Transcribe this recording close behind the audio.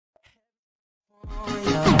Hi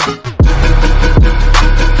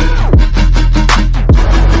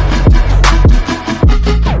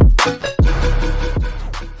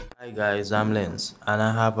guys, I'm Lens and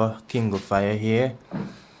I have a Kindle Fire here,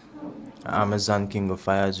 Amazon Kindle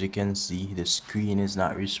Fire. As you can see, the screen is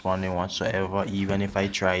not responding whatsoever. Even if I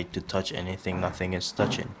try to touch anything, nothing is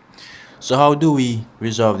touching. So how do we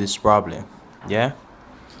resolve this problem? Yeah,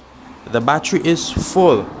 the battery is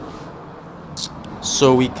full,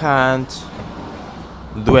 so we can't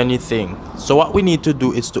do anything. So what we need to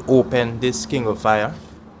do is to open this Kindle Fire,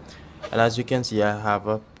 and as you can see, I have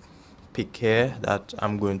a pick here that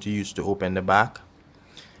I'm going to use to open the back,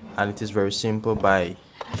 and it is very simple by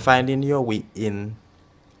finding your way in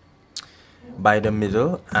by the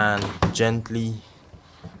middle and gently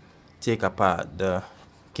take apart the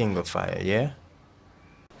Kindle Fire. Yeah,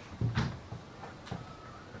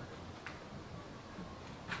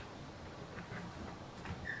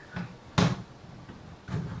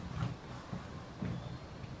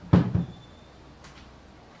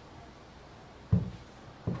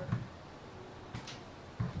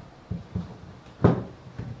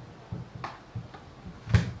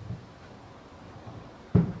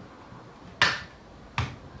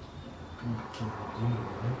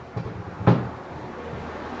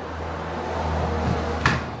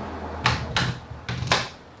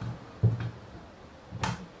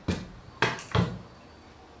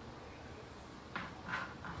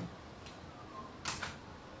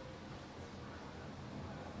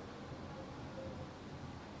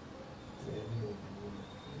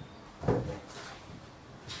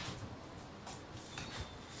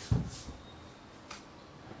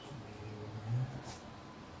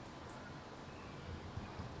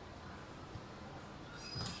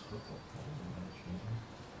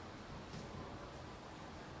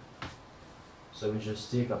 so we just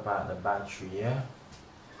take apart the battery. Yeah,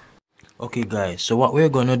 okay guys, so what we're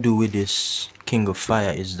gonna do with this Kindle Fire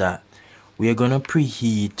is that we're gonna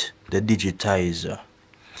preheat the digitizer.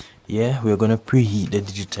 Yeah, we're gonna preheat the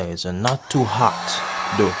digitizer, not too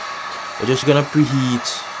hot though. We're just gonna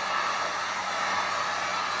preheat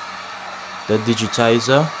the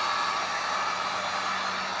digitizer.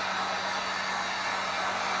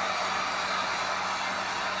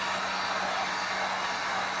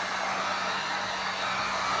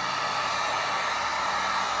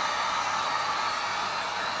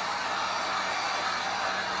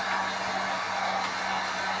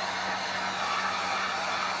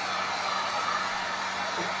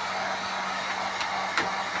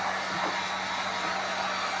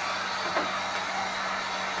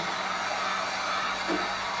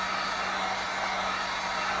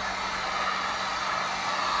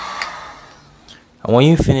 And when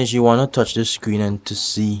you finish, you want to touch the screen and to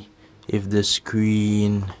see if the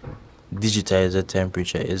screen digitizer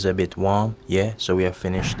temperature is a bit warm. Yeah, so we are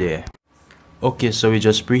finished there. Okay, so we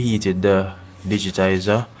just preheated the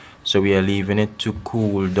digitizer, so we are leaving it to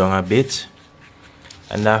cool down a bit,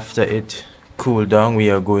 and after it cool down, we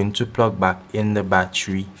are going to plug back in the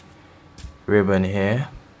battery ribbon here,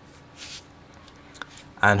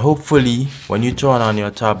 and hopefully when you turn on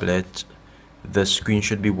your tablet, the screen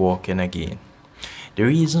should be working again. The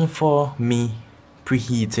reason for me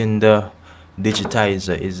preheating the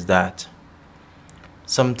digitizer is that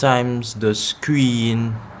sometimes the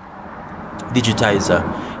screen digitizer,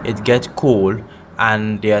 it gets cold,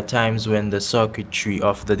 and there are times when the circuitry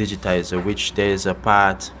of the digitizer, which there is a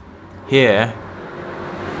part here,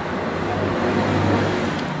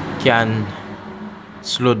 can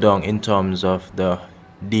slow down in terms of the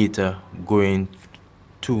data going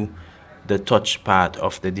to the touch part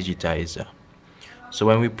of the digitizer. So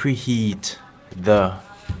when we preheat the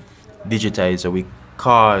digitizer, we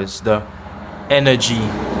cause the energy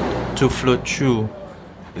to flow through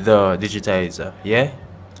the digitizer. Yeah,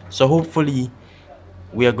 so hopefully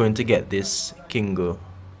we are going to get this Kindle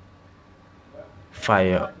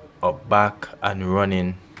Fire up back and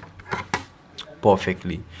running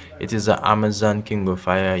perfectly. It is an Amazon Kindle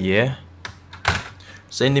Fire. Yeah,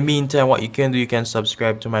 so in the meantime, what you can do, you can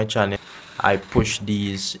subscribe to my channel. I push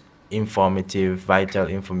these informative, vital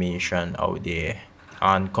information out there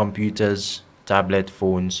on computers, tablet,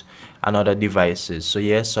 phones, and other devices. So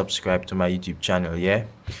yeah, subscribe to my YouTube channel. Yeah,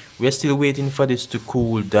 we're still waiting for this to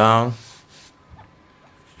cool down.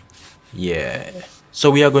 Yeah, so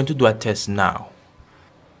we are going to do a test now.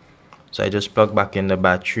 So I just plug back in the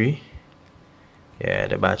battery. Yeah,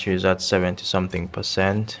 the battery is at 70 something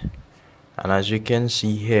percent, and as you can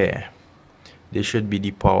see here, there should be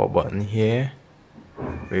the power button here.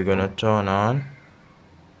 We're gonna turn on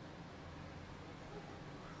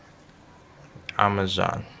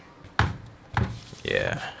Amazon.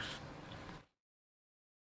 Yeah.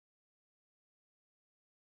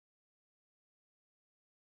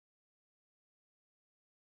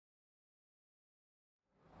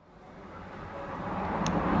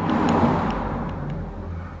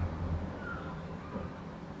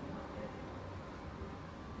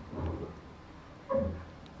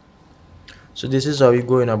 So this is how you're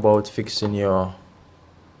going about fixing your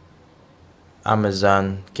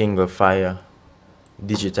Amazon Kindle Fire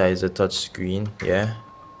digitizer touchscreen. Yeah,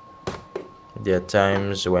 there are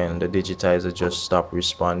times when the digitizer just stop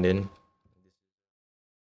responding.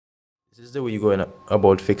 This is the way you're going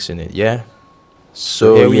about fixing it. Yeah.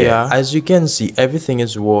 So here we are. As you can see, everything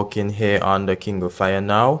is working here on the Kindle Fire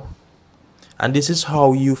now. And this is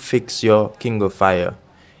how you fix your Kindle Fire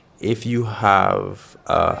if you have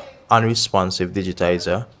a unresponsive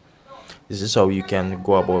digitizer. This is how you can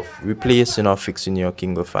go about replacing or fixing your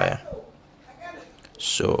Kindle Fire.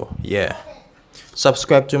 So yeah,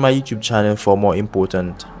 subscribe to my YouTube channel for more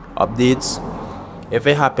important updates. If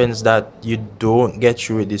it happens that you don't get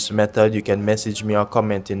through with this method, you can message me or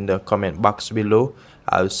comment in the comment box below.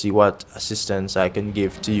 I'll see what assistance I can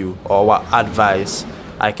give to you or what advice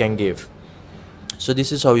I can give. So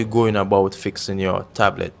this is how you're going about fixing your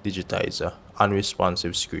tablet digitizer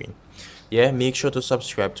unresponsive screen. Yeah, make sure to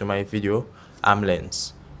subscribe to my video. I'm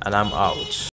Lens and I'm out.